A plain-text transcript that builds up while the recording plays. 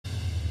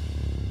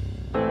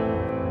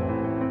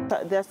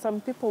there are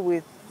some people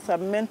with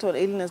some mental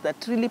illness that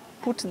really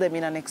put them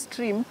in an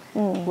extreme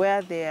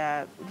where they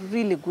are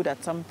really good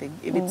at something.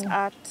 If it's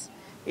art,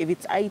 if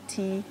it's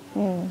IT,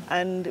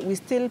 and we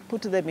still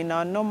put them in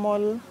our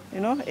normal,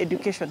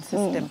 education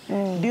system.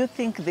 Do you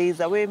think there is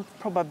a way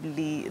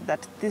probably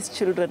that these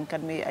children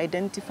can be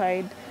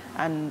identified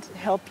and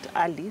helped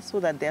early so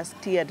that they are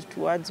steered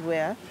towards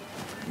where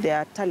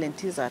their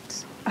talent is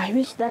at? I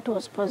wish that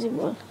was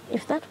possible.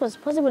 If that was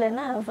possible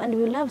enough, and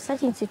we will have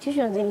such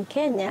institutions in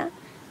Kenya,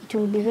 it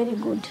will be very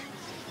good.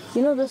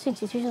 Those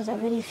institutions are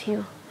very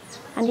few,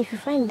 and if you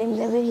find them,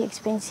 they're very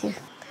expensive.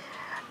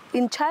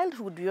 In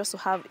childhood, we also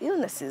have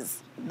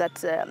illnesses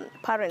that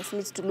parents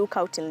need to look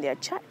out in their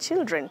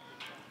children.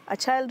 A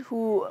child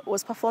who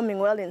was performing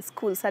well in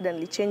school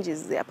suddenly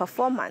changes their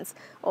performance,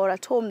 or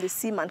at home they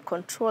seem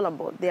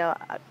uncontrollable. They are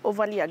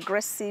overly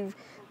aggressive,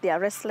 they are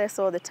restless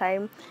all the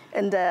time,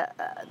 and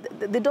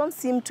they don't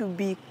seem to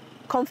be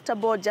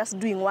comfortable just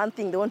doing one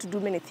thing. They want to do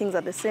many things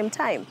at the same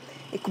time.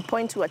 It could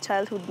point to a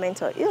childhood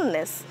mental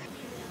illness.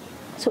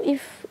 So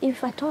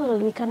if at all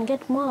we can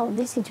get more of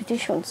these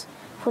institutions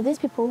for these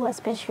people who are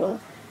special,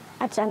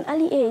 at an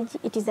early age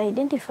it is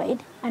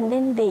identified, and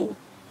then they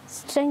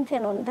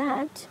strengthen on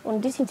that,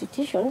 on these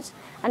institutions,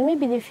 and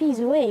maybe the fee is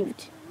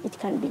waived, it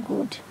can be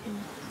good.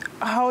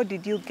 How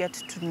did you get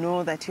to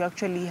know that you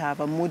actually have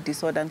a mood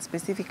disorder, and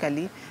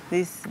specifically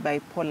this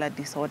bipolar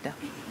disorder?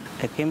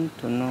 I came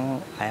to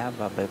know I have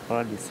a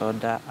bipolar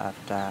disorder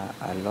after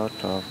a lot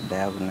of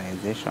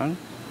diagnosation,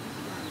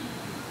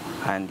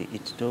 and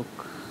it took,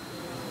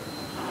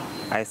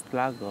 I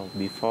struggled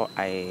before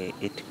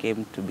it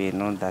came to be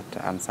known that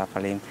I'm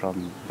suffering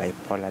from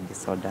bipolar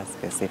disorder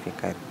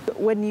specifically.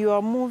 When you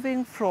are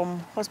moving from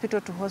hospital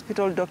to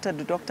hospital, doctor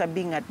to doctor,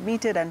 being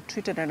admitted and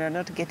treated and are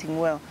not getting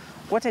well,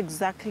 what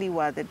exactly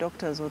were the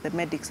doctors or the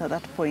medics at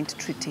that point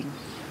treating?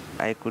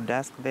 I could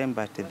ask them,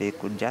 but they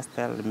could just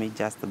tell me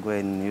just go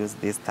and use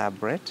this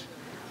tablet,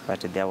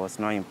 but there was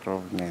no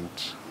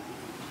improvement.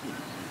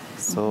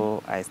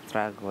 So I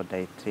struggled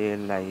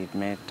until I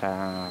met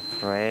a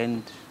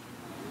friend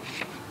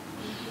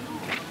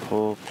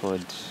who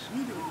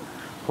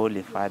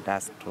referred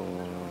us to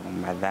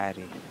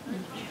Madari.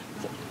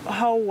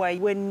 How were you,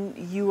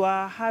 when you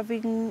are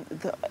having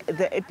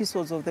the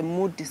episodes of the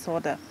mood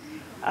disorder,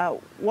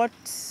 what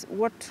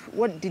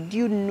did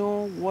you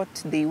know what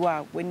they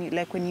were?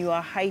 When you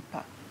are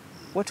hyper,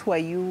 what were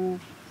you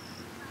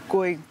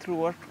going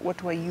through?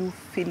 What were you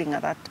feeling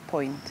at that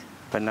point?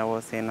 When I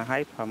was in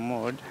hyper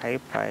mode,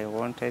 I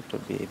wanted to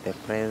be the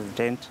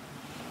president.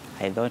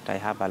 I thought I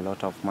have a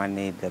lot of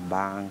money in the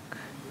bank.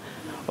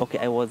 Okay,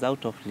 I was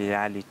out of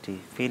reality,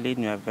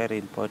 feeling you're a very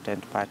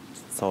important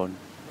person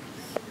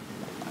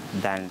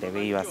than the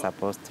way you are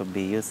supposed to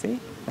be, you see?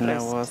 When I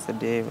was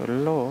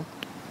low,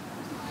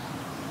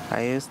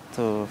 I used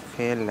to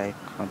feel like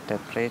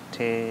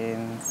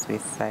contemplating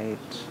suicide,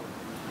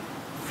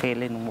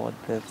 feeling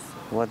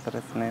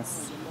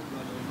worthlessness,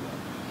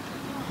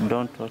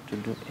 don't want to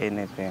do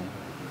anything.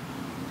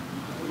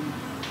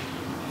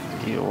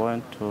 You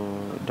want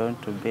to, don't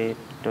to bed,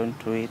 don't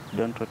to eat,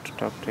 don't want to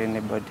talk to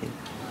anybody.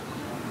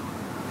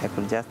 I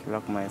could just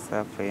lock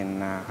myself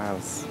in a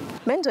house.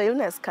 Mental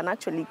illness can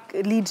actually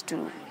lead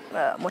to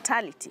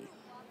mortality,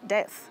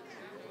 death.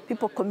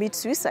 People commit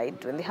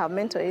suicide when they have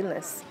mental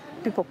illness.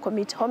 People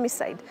commit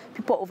homicide.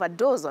 People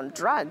overdose on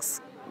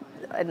drugs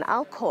and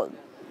alcohol.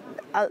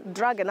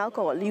 Drug and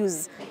alcohol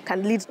use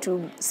can lead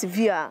to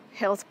severe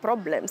health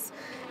problems.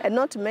 And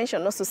not to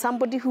mention also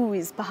somebody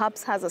who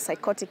perhaps has a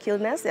psychotic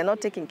illness, they're not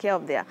taking care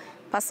of their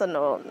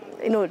personal,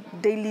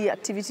 daily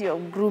activity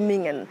of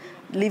grooming and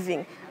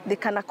living. They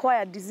can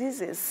acquire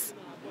diseases.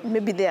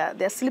 Maybe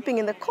they're sleeping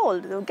in the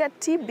cold, they'll get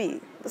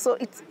TB. So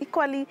it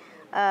equally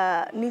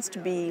needs to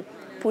be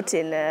put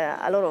in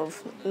a lot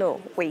of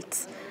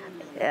weight.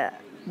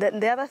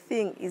 The other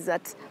thing is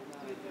that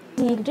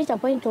they reach a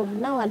point of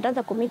now I'd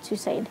rather commit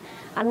suicide.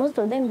 And most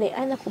of them, they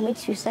either commit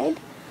suicide,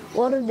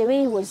 or the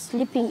way he was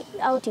sleeping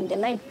out in the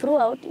night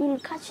throughout, he will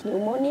catch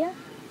pneumonia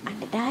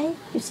and die,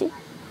 you see.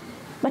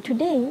 But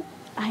today,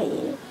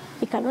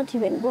 he cannot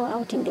even go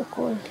out in the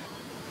cold.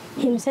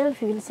 Himself,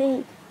 he will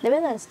say, the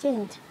weather has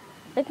changed.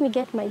 Let me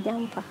get my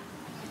jumper.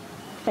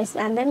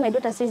 And then my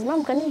daughter says,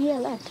 Mom, can you hear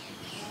that?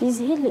 He's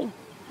healing.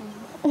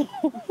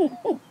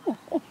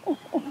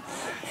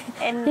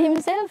 And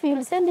himself,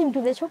 you'll send him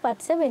to the shop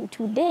at 7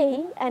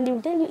 today, and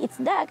he'll tell you it's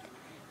dark.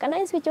 Can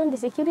I switch on the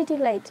security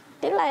light?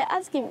 Till I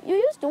ask him, you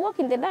used to walk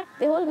in the dark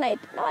the whole night.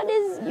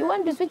 Nowadays, you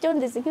want to switch on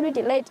the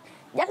security light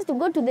just to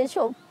go to the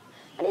shop.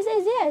 And he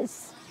says,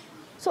 yes.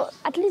 So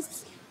at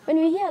least when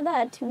we hear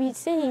that, we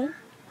say,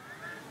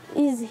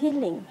 he's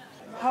healing.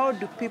 How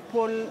do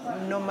people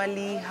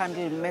normally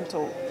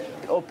handle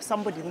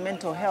somebody's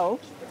mental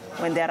health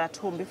when they're at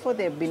home before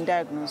they've been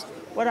diagnosed?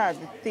 What are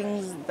the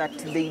things that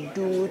they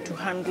do to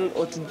handle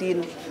or to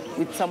deal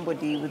with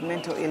somebody with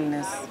mental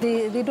illness?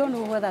 They don't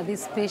know whether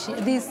this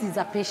is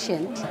a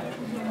patient.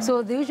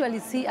 So they usually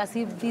see as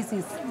if this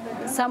is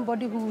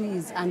somebody who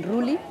is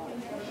unruly,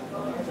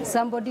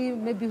 somebody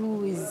maybe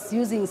who is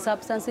using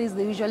substances.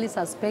 They usually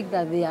suspect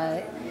that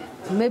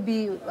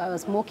maybe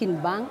smoking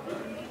bang,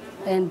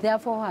 and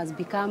therefore has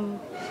become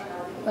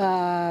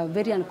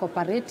very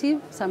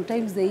uncooperative.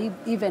 Sometimes they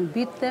even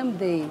beat them,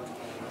 they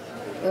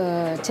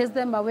chase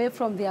them away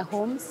from their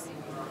homes,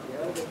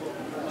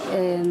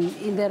 and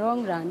in the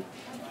long run,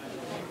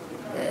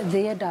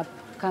 they end up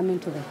coming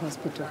to the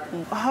hospital.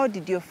 How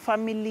did your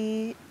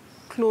family,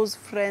 close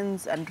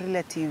friends and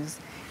relatives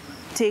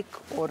take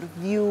or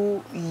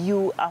view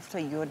you after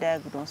you were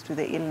diagnosed with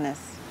the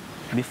illness?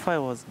 Before I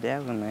was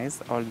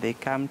diagnosed, all they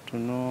come to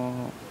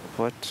know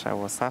what I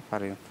was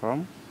suffering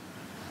from.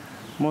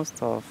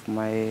 Most of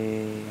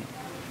my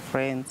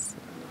friends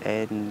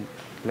and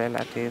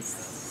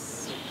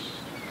relatives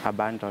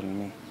abandoned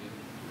me.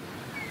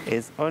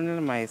 It's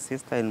only my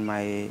sister and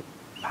my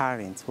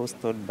parents who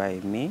stood by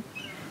me.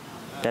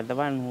 They're the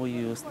one who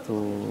used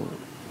to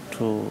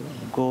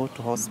go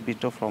to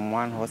hospital, from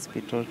one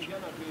hospital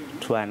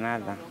to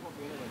another,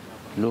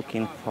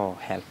 looking for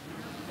help.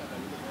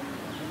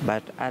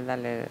 But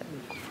other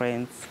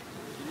friends,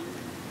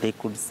 they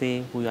could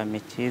say, huyu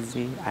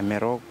amechizi,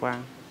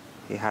 amerogwa,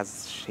 he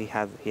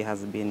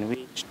has been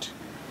witched,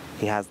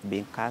 he has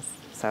been cast,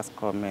 such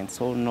comments,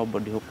 so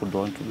nobody who could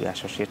want to be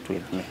associated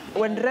with me.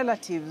 When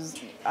relatives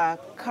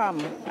come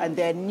and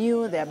they're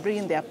new, they're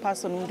bringing their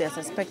person who they're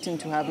suspecting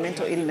to have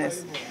mental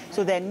illness,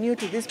 so they're new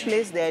to this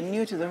place, they're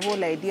new to the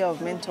whole idea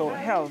of mental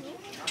health,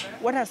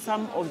 what are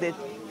some of the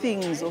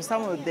things or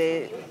some of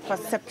the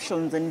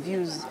perceptions and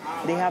views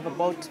they have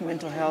about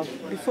mental health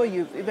before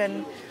you've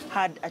even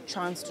had a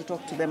chance to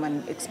talk to them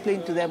and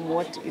explain to them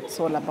what it's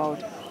all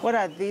about? What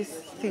are these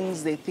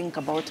things they think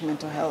about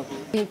mental health?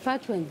 In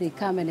fact, when they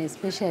come, and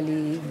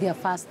especially their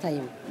first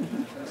time,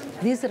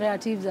 these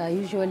relatives are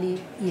usually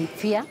in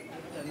fear.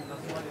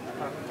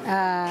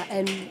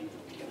 And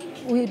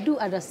we do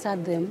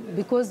understand them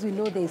because we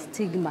know the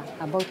stigma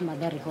about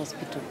Mathare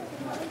Hospital.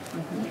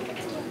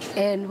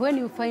 And when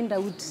you find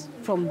out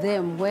from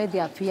them where they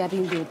are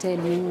fearing, they tell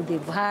you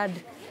they've had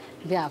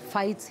their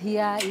fights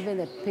here, even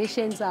the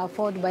patients are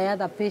fought by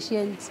other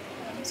patients.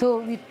 So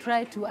we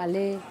try to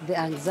allay the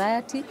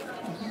anxiety,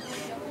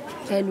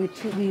 and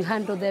we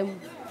handle them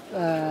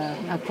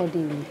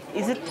accordingly.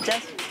 Is it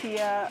just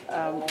fear?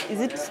 Is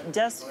it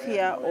just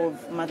fear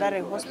of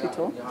Mathare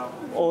Hospital,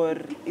 or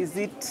is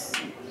it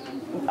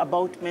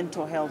about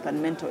mental health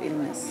and mental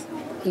illness?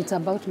 It's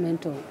about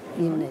mental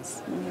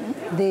illness.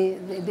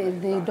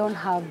 They don't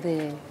have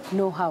the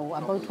know-how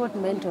about what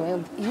mental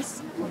health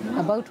is,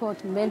 about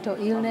what mental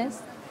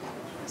illness.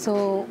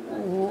 So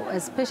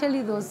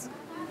especially those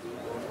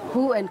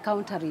who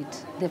encounter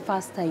it the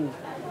first time,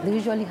 they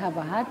usually have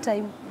a hard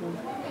time.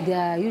 They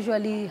are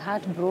usually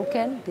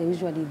heartbroken, they're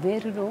usually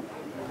very low,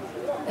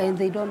 and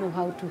they don't know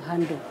how to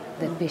handle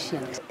the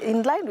patient.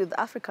 In line with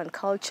African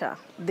culture,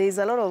 there's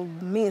a lot of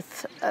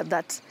myth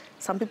that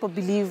some people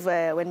believe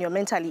when you're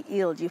mentally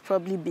ill, you've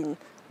probably been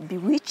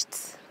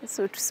bewitched,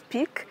 so to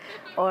speak,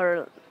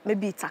 or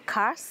maybe it's a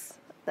curse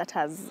that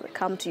has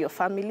come to your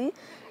family.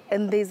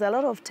 And there's a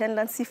lot of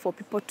tendency for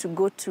people to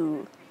go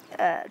to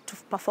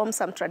perform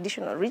some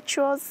traditional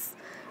rituals.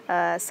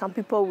 Some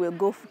people will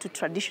go to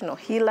traditional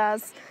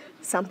healers.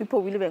 Some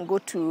people will even go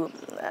to,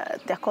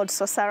 they're called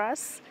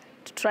sorcerers,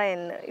 to try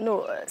and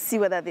see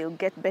whether they'll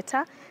get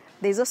better.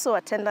 There's also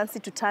a tendency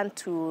to turn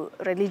to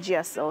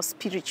religious or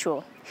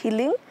spiritual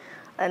healing.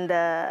 And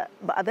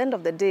but at the end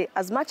of the day,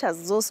 as much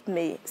as those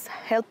may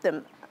help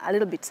them a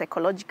little bit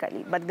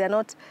psychologically, but they're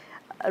not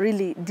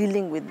really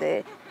dealing with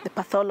the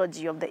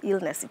pathology of the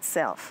illness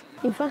itself.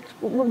 In fact,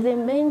 one of the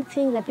main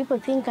things that people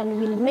think and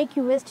will make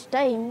you waste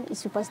time is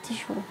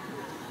superstition.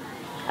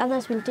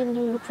 Others will tell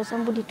you, look for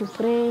somebody to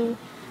pray.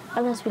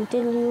 Others will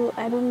tell you,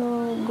 I don't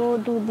know, go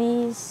do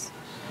this.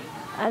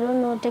 I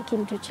don't know, take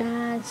him to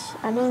church.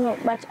 I don't know.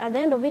 But at the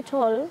end of it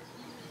all,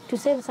 to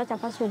save such a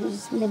person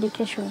is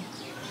medication.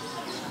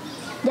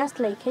 Just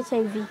like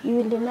HIV, you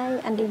will deny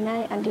and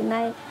deny and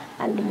deny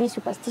and be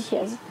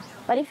superstitious.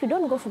 But if you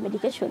don't go for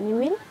medication, you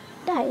will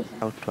die.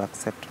 How to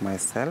accept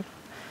myself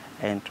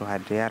and to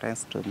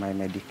adherence to my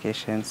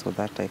medication so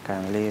that I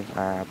can live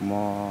a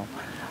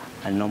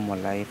normal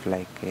life,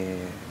 like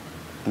a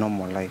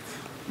normal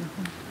life.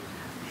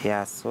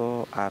 Yeah,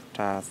 so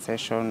after a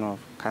session of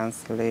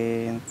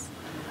counseling,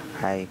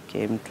 I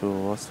came to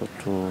also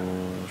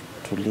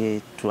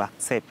to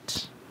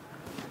accept.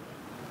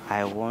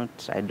 I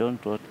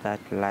don't want that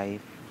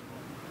life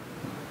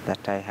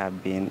that I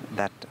have been,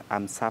 that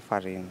I'm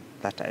suffering,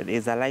 that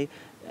is a life.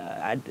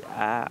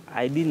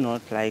 I did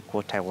not like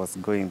what I was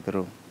going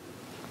through,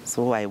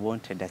 so I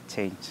wanted a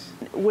change.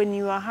 When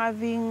you are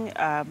having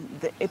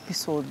the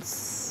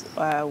episodes,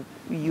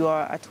 you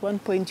are at one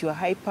point you are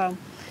hyper,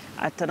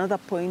 at another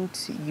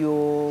point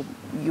your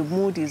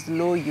mood is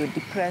low, you're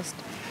depressed.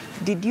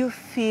 Did you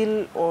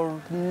feel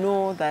or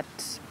know that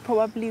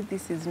probably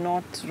this is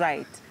not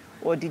right?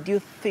 Or did you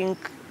think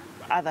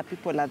other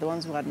people are the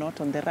ones who are not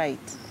on the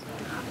right?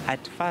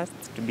 At first,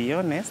 to be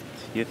honest,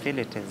 you feel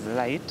it is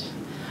right,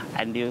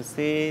 and you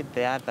say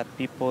the other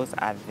people's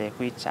are the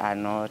which are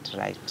not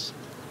right.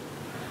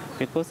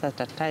 Because at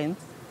times,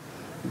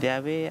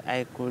 The way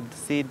I could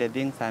see the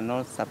things are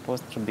not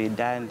supposed to be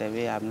done the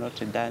way I'm not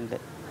done,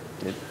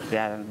 they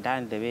are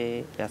done the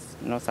way they're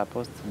not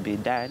supposed to be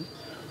done,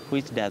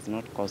 which does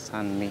not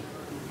concern me.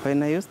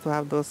 When I used to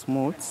have those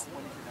moods,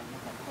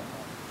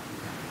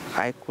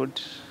 I could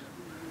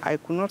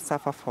not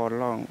suffer for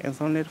long. It's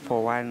only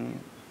for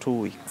 1-2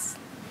 weeks.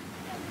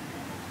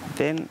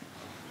 Then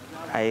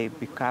I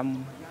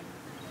become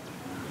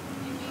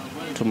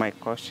to my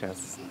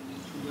cautious.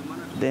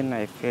 Then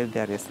I feel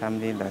there is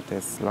something that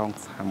is wrong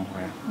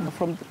somewhere.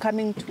 From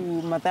coming to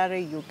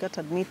Mathare, you got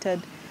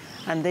admitted,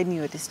 and then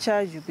you were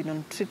discharged, you've been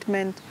on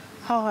treatment.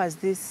 How has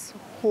this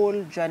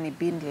whole journey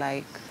been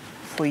like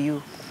for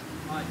you?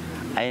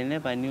 I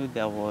never knew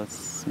there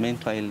was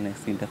mental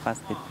illness in the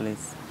first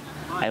place.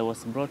 I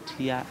was brought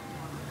here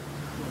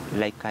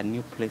like a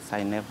new place.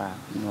 I never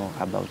know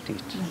about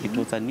it. It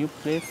was a new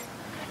place,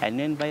 an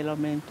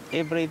environment,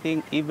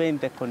 everything, even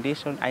the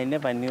condition. I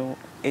never knew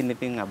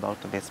anything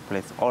about this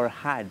place or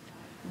heard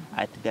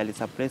there is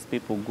a place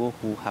people go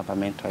who have a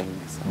mental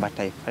illness. But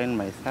I find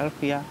myself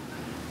here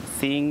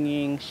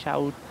singing,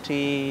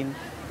 shouting.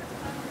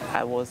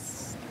 I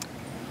was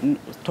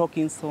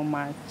talking so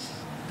much,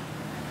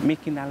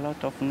 making a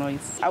lot of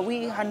noise. Are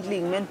we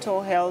handling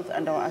mental health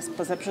and our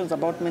perceptions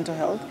about mental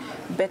health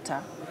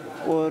better?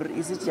 Or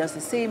is it just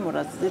the same, or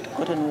has it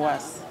gotten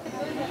worse?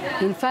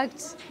 In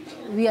fact,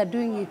 we are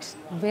doing it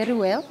very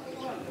well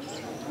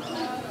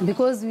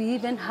because we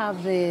even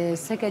have the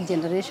second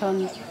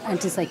generation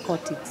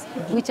antipsychotics,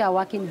 which are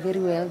working very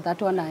well.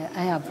 That one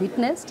I have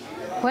witnessed.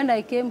 When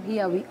I came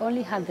here, we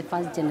only had the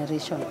first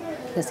generation,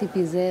 the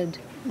CPZ,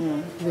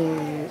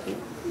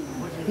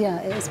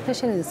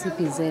 especially the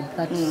CPZ,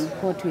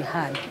 that's what we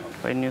had.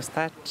 When you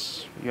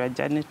start your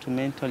journey to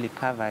mental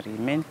recovery,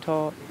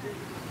 mental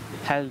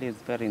health is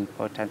a very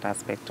important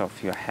aspect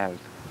of your health.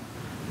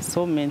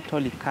 So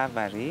mental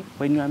recovery,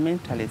 when you are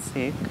mentally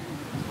sick,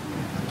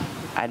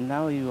 and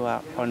now you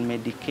are on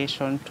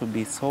medication to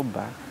be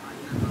sober,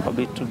 or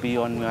to be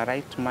on your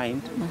right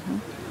mind,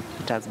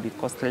 it has been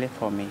costly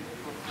for me.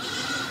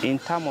 In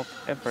terms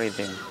of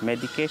everything,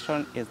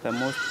 medication is the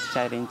most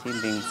challenging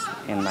things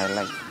in my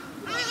life.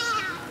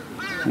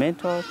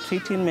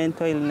 Treating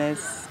mental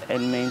illness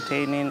and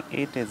maintaining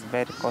it is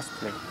very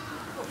costly.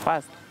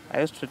 First,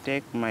 I used to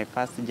take my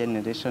first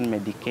generation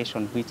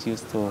medication, which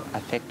used to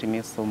affect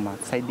me so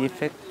much. Side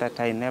effect that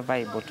I never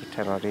able to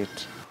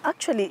tolerate.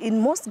 Actually,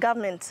 in most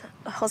government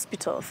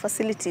hospital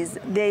facilities,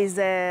 there is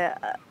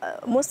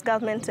most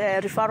government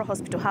referral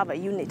hospital have a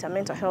unit, a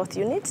mental health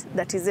unit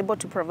that is able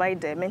to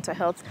provide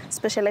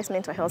specialized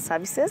mental health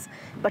services.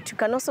 But you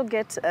can also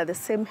get the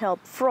same help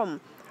from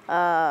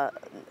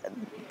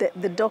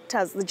the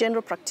doctors, the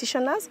general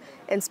practitioners,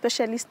 and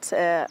specialists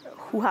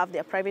who have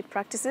their private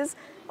practices,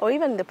 or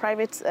even the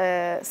private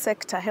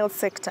sector, health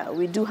sector.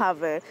 We do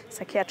have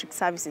psychiatric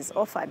services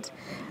offered.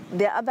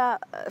 There are other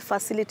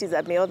facilities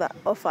that may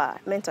offer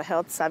mental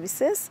health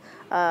services.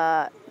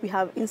 We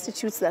have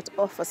institutes that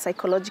offer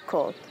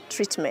psychological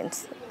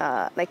treatment,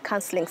 like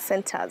counseling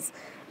centers.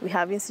 We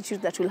have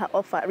institutes that will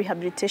offer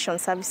rehabilitation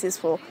services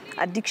for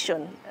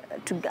addiction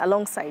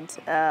alongside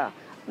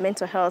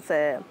mental health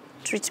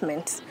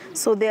treatment.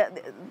 So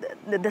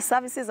the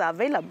services are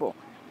available.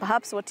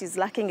 Perhaps what is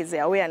lacking is the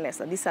awareness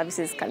that these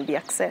services can be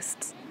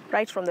accessed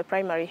right from the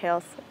primary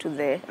health to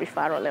the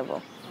referral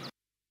level.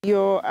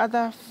 Your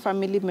other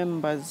family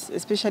members,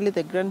 especially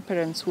the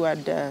grandparents who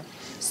had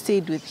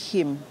stayed with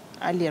him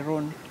earlier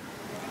on,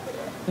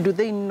 do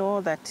they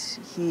know that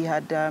he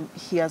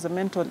has a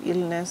mental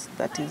illness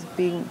that is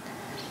being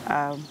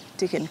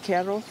taken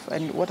care of,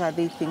 and what are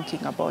they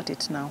thinking about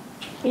it now?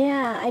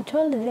 Yeah, I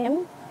told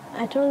them,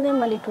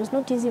 and it was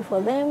not easy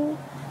for them.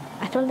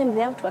 I told them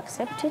they have to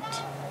accept it.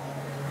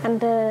 And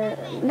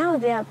now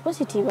they are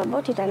positive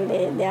about it, and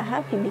they are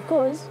happy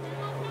because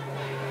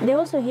they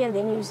also hear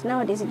the news.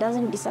 Nowadays, it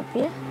doesn't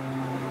disappear.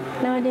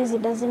 Nowadays,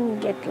 it doesn't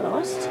get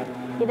lost.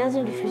 He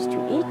doesn't refuse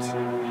to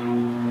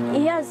eat.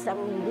 He has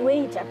some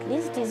weight at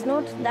least. He's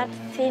not that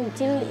thin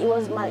till he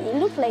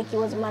looked like he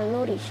was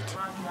malnourished.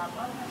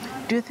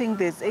 Do you think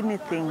there's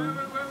anything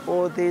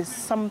or there's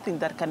something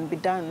that can be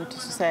done to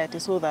society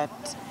so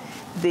that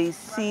they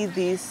see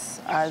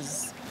this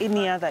as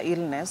any other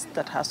illness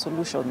that has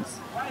solutions?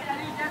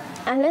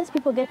 Unless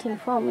people get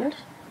informed,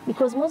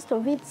 because most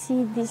of it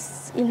see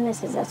these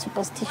illnesses as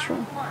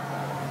superstition,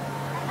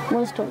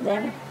 most of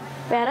them.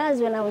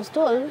 Whereas when I was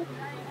told,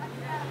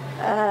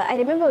 I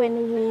remember when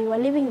we were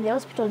leaving the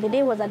hospital, the day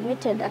I was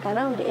admitted at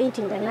around 8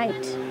 in the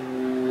night.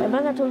 My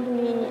brother told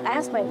me, I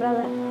asked my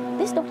brother,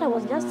 this doctor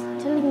was just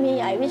telling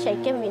me I wish I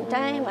came in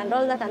time and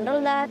all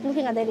that,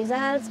 looking at the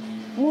results.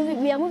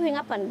 We are moving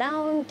up and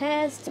down,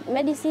 tests,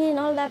 medicine,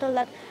 all that.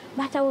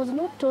 But I was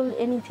not told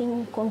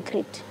anything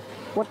concrete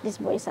what this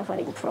boy is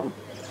suffering from.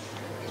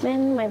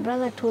 Then my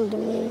brother told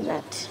me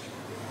that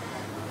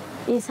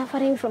he's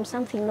suffering from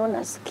something known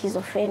as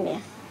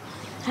schizophrenia.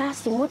 I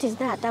asked him, what is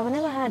that? I've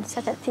never heard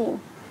such a thing.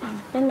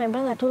 Then my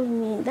brother told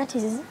me that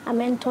is a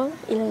mental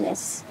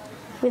illness.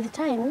 With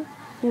time,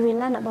 you will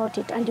learn about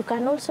it, and you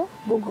can also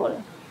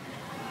Google.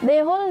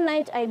 The whole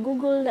night I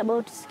Googled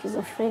about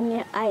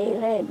schizophrenia, I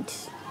read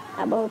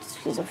about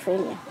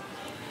schizophrenia.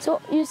 So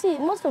you see,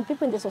 most of the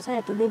people in the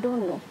society, they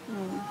don't know.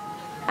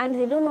 And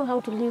they don't know how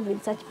to live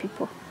with such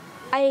people.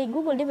 I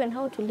Googled even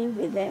how to live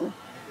with them,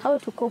 how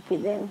to cope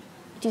with them.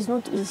 It is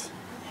not easy.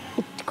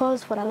 It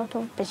calls for a lot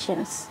of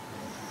patience.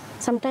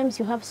 Sometimes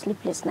you have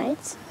sleepless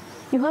nights.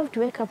 You have to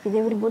wake up with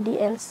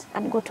everybody else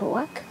and go to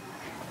work.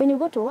 When you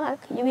go to work,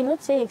 you will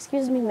not say,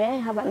 excuse me, may I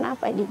have a nap?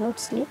 I did not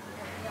sleep.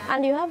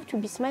 And you have to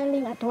be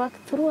smiling at work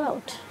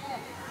throughout.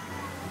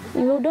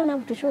 You don't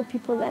have to show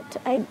people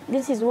that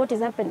this is what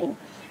is happening.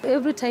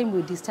 Every time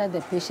we discharge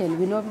the patient,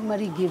 we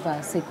normally give a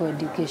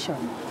psychoeducation.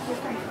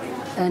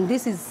 And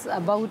this is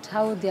about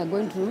how they are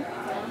going to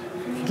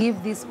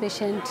give this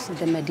patient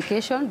the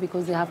medication,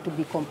 because they have to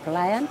be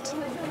compliant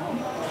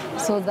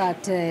so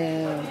that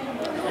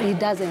it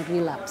doesn't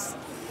relapse.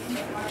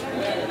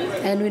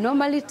 And we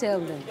normally tell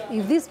them,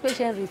 if this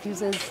patient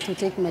refuses to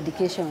take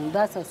medication,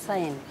 that's a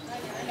sign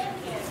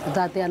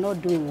that they are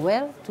not doing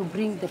well, to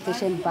bring the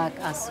patient back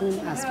as soon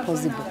as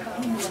possible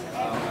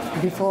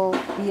before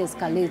he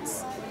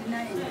escalates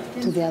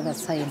to the other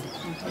side.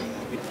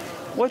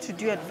 What would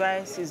you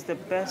advise is the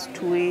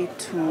best way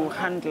to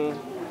handle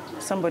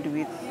somebody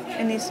with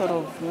any sort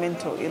of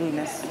mental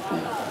illness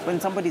when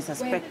somebody is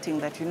suspecting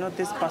that, you know,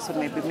 this person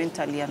may be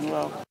mentally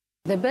unwell?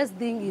 The best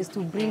thing is to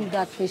bring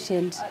that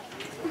patient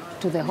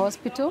to the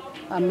hospital,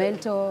 a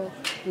mental,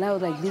 now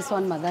like this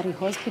one, Madari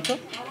Hospital,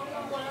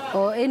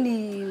 or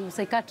any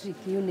psychiatric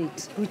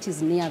unit which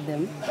is near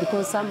them,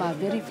 because some are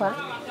very far.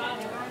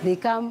 They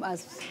come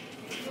as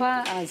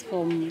far as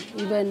from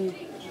even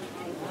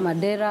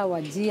Madeira,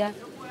 Wajir,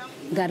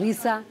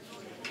 Garissa,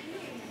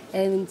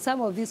 and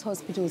some of these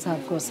hospitals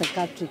have got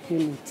psychiatric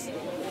units.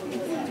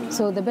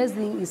 So the best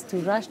thing is to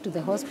rush to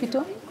the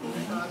hospital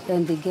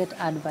and they get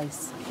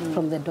advice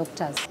from the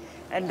doctors.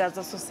 And as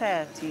a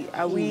society,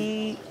 are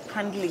we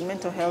handling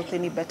mental health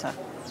any better?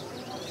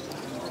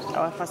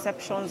 Our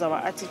perceptions, our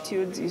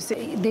attitudes, you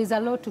say? There's a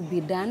lot to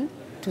be done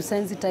to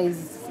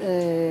sensitize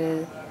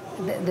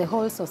the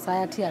whole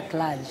society at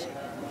large.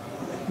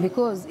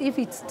 Because if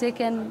it's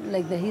taken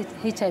like the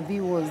HIV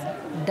was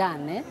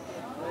done,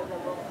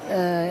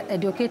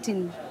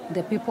 educating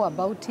the people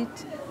about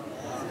it,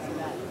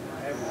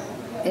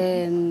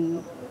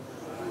 and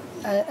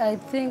I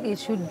think it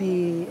should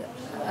be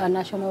a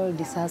national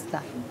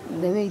disaster,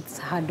 the way it's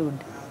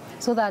handled,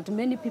 so that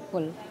many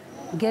people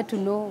get to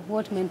know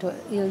what mental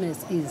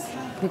illness is.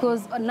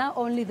 Because not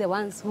only the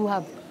ones who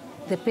have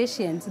the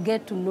patients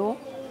get to know,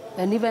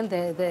 and even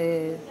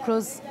the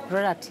close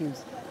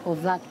relatives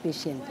of that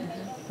patient.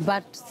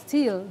 But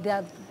still, there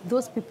are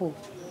those people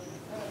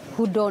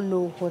who don't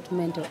know what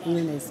mental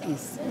illness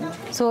is.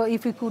 So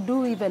if we could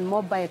do even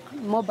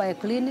mobile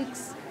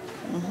clinics,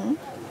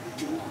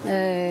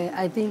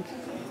 I think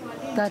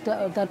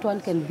that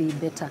one can be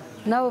better.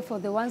 Now for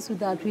the ones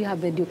that we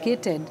have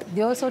educated,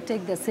 they also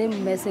take the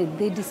same message,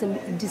 they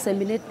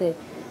disseminate the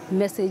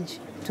message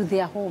to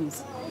their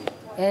homes.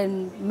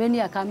 And many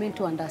are coming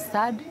to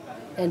understand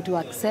and to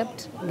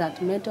accept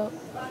that mental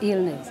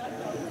illness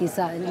is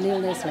an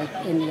illness like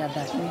any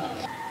other.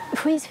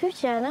 For his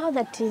future, now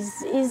that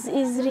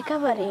is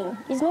recovering,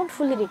 he's not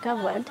fully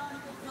recovered,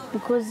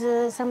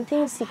 because some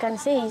things he can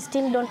say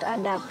still don't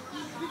add up.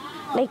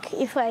 Like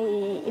if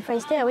I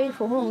stay away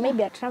from home,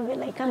 maybe I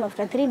travel, I come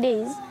after 3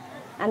 days,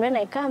 and when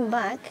I come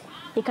back,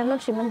 he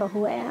cannot remember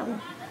who I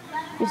am.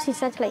 You see,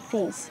 such like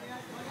things.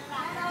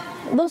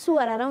 Those who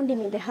are around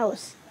him in the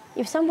house,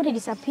 if somebody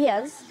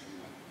disappears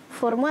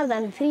for more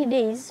than 3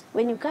 days,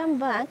 when you come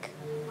back,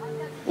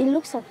 he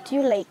looks at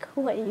you like,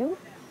 who are you?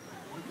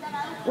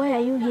 Why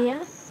are you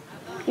here?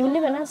 He will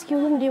even ask you,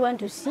 whom do you want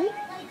to see?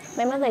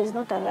 My mother is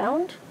not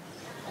around.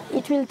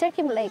 It will take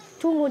him like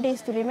 2 more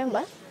days to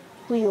remember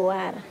who you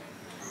are.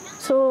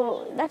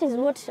 So that is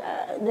what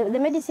the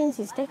medicines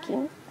he's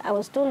taking, I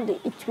was told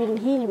it will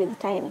heal with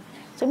time.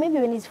 So maybe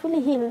when he's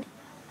fully healed,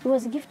 he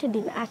was gifted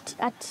in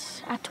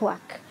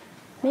artwork.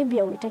 Maybe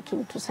I will take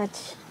him to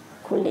such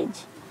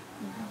college.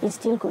 He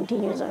still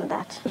continues on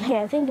that.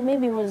 Yeah, I think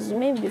maybe it was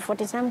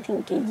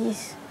 40-something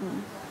kgs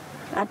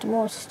at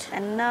most.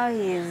 And now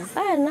he's...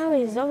 now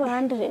he's over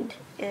 100.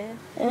 Yeah.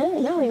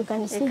 Now you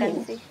can see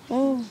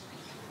him.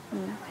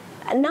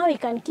 And now he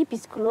can keep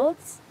his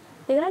clothes.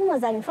 The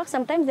grandmas are, in fact,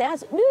 sometimes they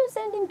ask, do you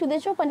send him to the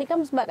shop and he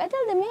comes back? I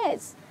tell them,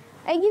 yes.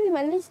 I give him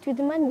a list with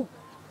money.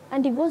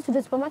 And he goes to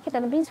the supermarket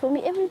and brings for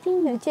me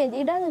everything will change.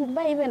 He doesn't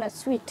buy even a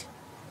sweet.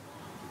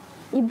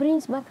 He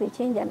brings back the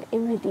change and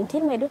everything.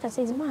 Till my daughter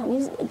says,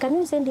 Mom, can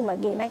you send him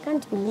again? I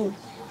can't believe.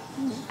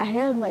 I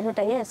tell my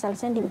daughter, yes, I'll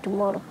send him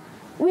tomorrow.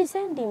 We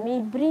send him. He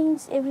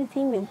brings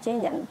everything with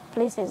change and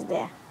places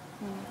there,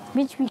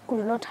 which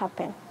could not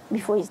happen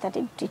before he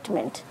started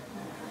treatment.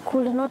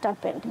 Could not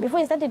happen. Before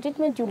he started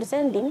treatment, you'll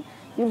send him,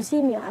 you'll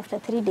see me after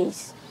 3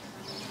 days.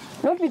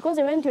 Not because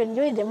he went to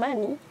enjoy the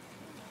money.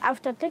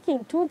 After taking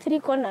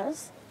 2-3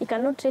 corners, he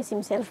cannot trace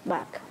himself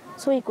back.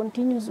 So he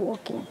continues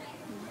walking.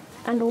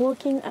 And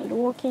walking and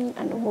walking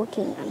and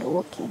walking and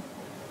walking.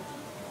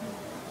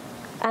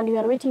 and we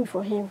are waiting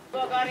for him.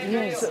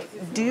 Yes. So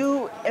do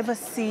you ever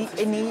see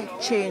any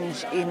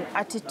change in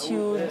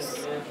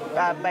attitudes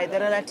by the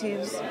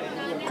relatives,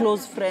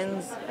 close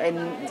friends, and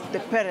the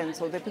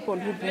parents or the people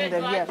who bring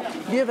them here?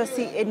 Do you ever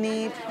see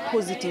any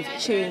positive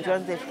change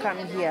once they've come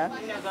here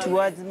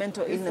towards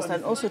mental illness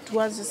and also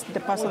towards the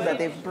person that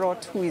they've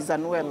brought who is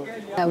unwell?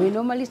 We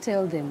normally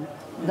tell them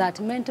that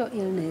mental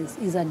illness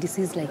is a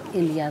disease like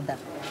any other,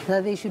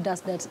 that they should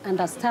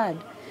understand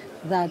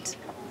that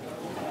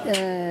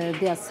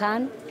their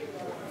son,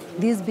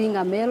 this being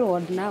a male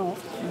ward now,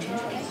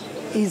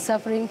 is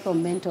suffering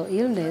from mental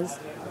illness,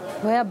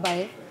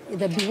 whereby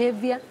the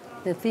behavior,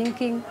 the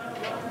thinking,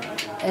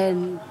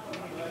 and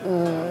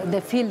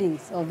the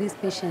feelings of this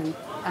patient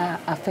are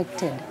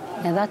affected.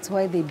 And that's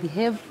why they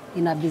behave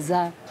in a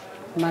bizarre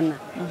manner.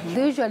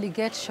 They usually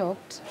get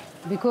shocked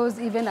because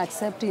even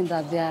accepting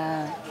that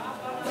their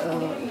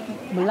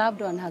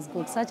loved one has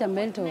got such an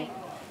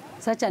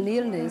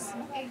illness,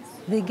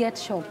 they get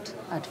shocked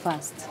at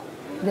first.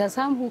 There are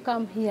some who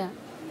come here,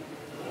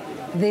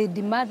 they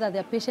demand that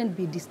their patient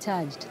be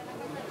discharged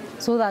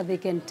so that they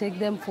can take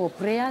them for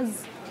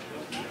prayers.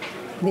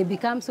 They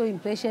become so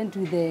impatient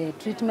with the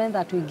treatment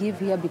that we give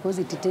here because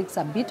it takes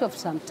a bit of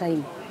some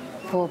time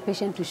for a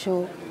patient to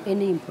show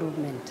any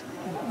improvement.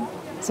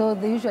 So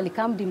they usually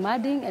come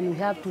demanding, and we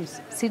have to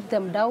sit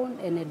them down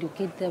and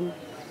educate them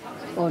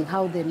on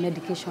how the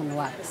medication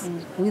works.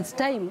 With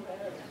time,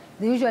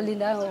 they usually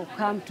now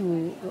come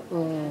to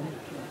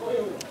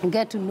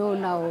get to know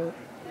now,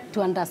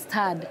 to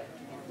understand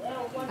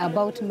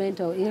about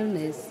mental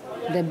illness,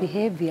 the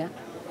behavior,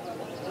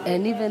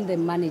 and even the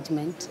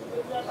management.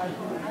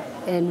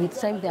 And with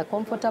time, they are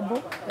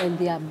comfortable and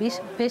they are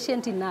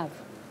patient enough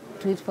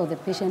to wait for the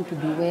patient to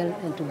be well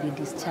and to be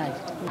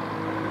discharged.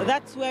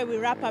 That's where we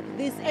wrap up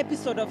this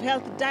episode of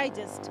Health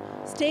Digest.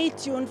 Stay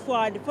tuned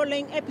for the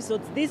following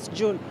episodes this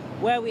June,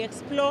 where we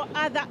explore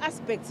other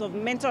aspects of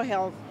mental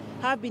health.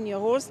 I've been your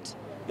host,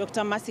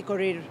 Dr. Mercy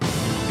Korir.